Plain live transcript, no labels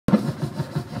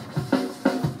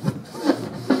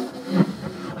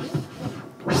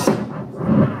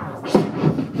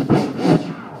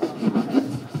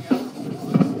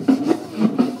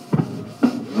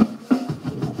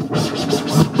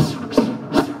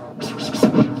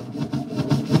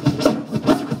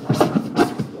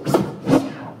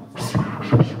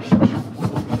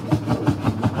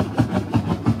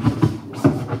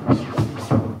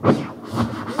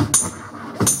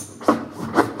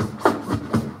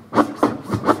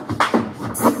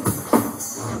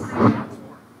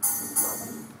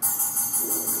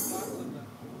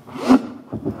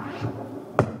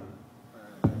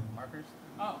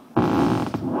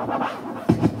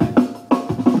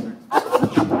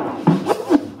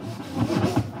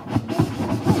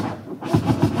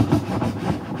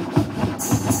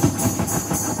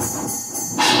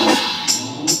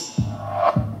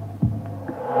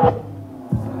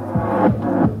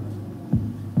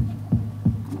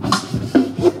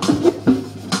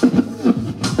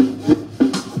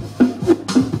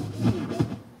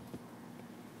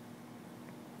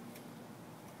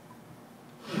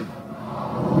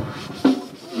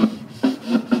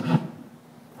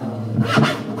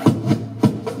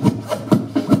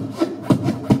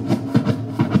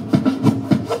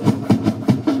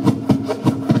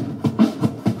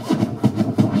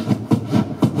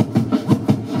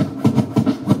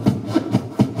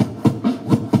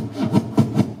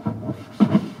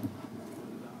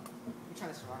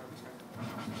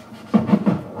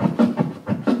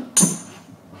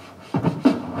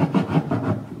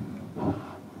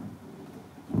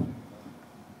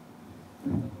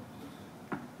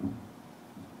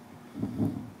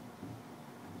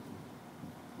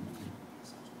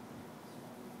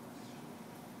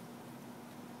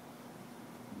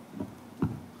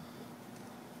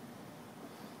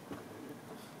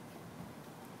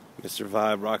Mr.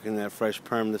 Vibe rocking that fresh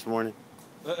perm this morning.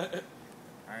 What's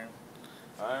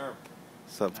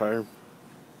up, perm?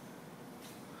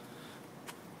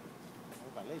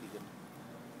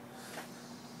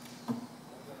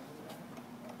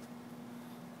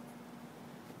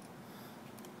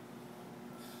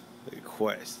 Look at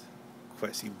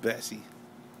Questy Bessie.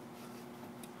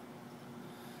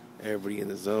 Everybody in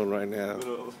the zone right now.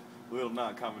 Little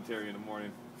non-commentary in the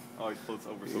morning. Always floats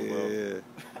over so well. Yeah.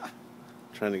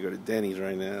 Trying to go to Denny's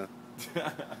right now.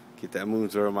 Get that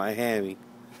moon's over my hammy.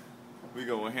 We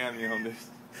going hammy on this.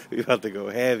 We about to go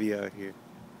heavy out here.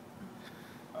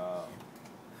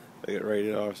 Look at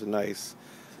rated R. It's a nice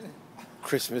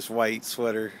Christmas white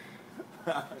sweater.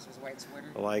 Christmas white sweater.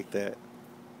 I like that.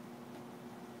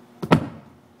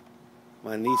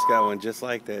 My niece got one just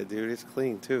like that, dude. It's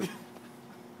clean too.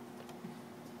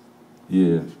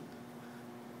 Yeah.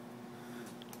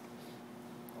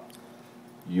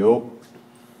 Yup.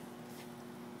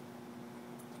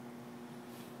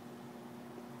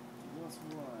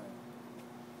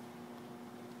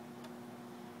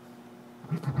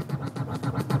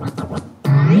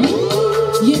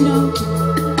 You know,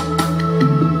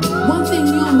 one thing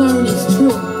you'll learn is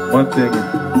true. One thing.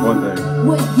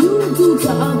 What you do to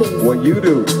others What you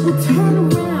do. will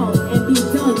turn around and be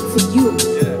done to you.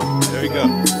 Yeah, there we go.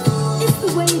 It's the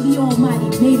way the Almighty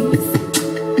made it.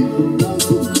 Those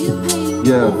who give pain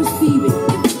will receive it.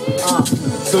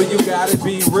 So you gotta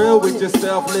be real with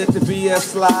yourself, let the BS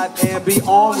slide and be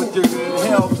on with your good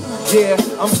health. Yeah,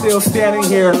 I'm still standing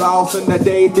here lost in the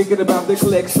day, thinking about the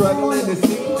click, struggling to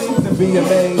see things and be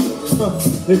amazed.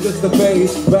 It's just the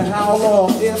base, but how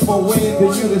long, if or when do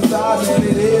you decide that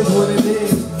it is what it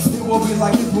is? It will be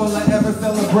like this, will I ever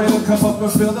celebrate or come up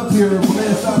and feel the pure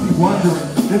bliss? I'll be wondering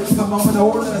if it's a moment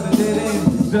or another dead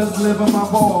end. Just live in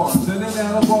my bars, in and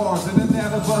out of bars, in and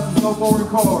out of buses, no more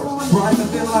cars. Right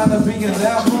at the line of being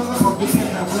that brother or being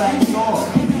that black star.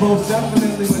 Most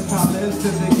definitely when time lives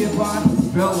till they get by,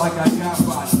 felt like I got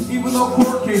by. Even though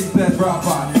court cases that drop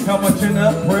by. How much in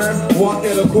up, prayer? Walk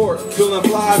in a court, feeling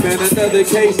fly, man, another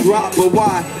case drop. But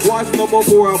why? Why's no more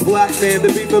for a black man to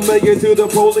be familiar to the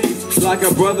police? Like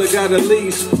a brother got a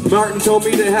leash. Martin told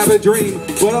me to have a dream,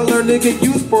 but I learned to get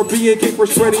used for being king for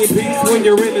spreading peace when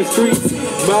you're in the streets.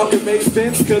 Malcolm made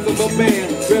sense because of a man.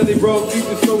 Barely broke,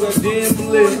 even so that dim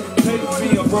lit. Takes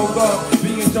being broke off,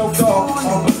 being choked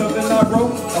off of something I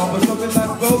wrote, off of something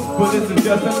I spoke, but this is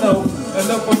just a note.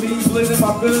 Enough for me bleeding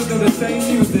my feelings through the same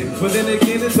music, but then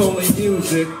again it's only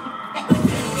music.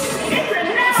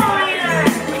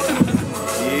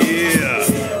 Yeah.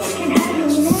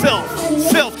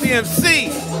 Self DMC.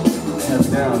 Head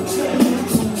down.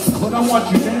 But I want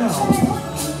you down.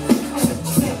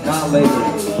 Not later.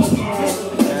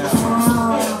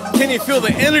 Can you feel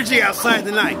the energy outside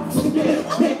tonight? Man,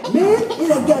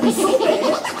 it had gotten so bad,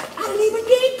 I didn't even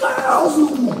need girls no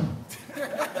more.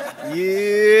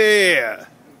 Yeah.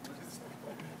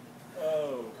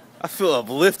 I feel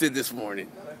uplifted this morning.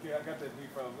 I got that beat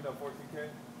from, 14K?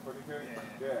 14K?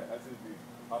 Yeah, that's his beat.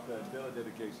 Off the Dilla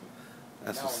dedication.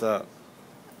 That's what's up.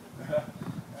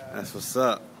 That's what's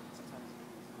up.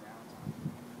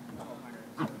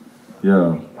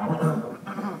 Yeah.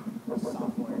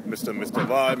 Mr.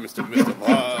 Vibe, Mr.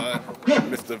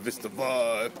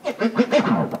 Vibe.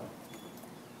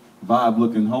 Vibe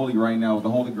looking holy right now with the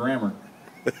holy grammar.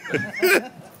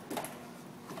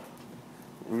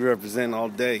 We represent all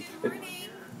day.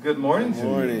 Good morning to you.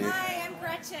 Morning. Hi, I'm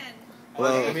Gretchen.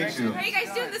 Hello. Nice to meet you. How are you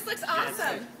guys doing? This looks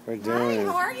awesome. We're Hi, doing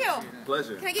how are you?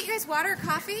 Pleasure. Can I get you guys water or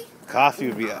coffee? coffee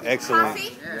would be excellent.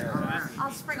 Coffee? I'll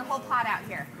just bring a whole pot out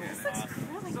here. This looks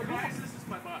really cool.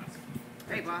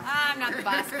 Hey, boss. I'm not the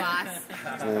boss.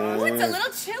 Oh, it's a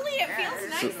little chilly. It feels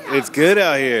nice out. It's good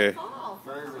out here. Fall.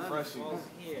 Very refreshing.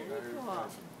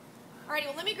 Alrighty,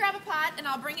 well, let me grab a pot and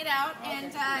I'll bring it out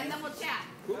and then we'll chat.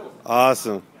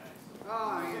 Awesome.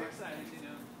 Oh,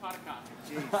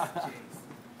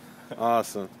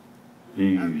 Awesome.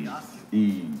 Ease.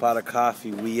 Pot of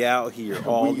coffee. We out here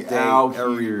all We day, out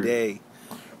every here. day.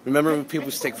 Remember when people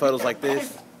used to take photos like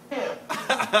this? Hey,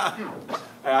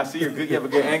 I see you have a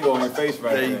good angle on your face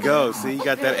right There you go. See, you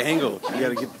got that angle. You got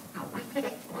to get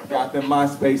Got them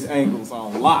MySpace angles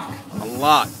on lock.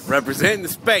 unlocked. Representing the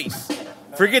space.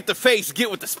 Forget the face. Get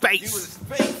with the space.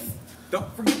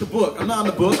 Don't forget the book. I'm not on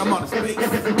the book. I'm on the space.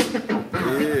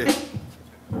 Yeah.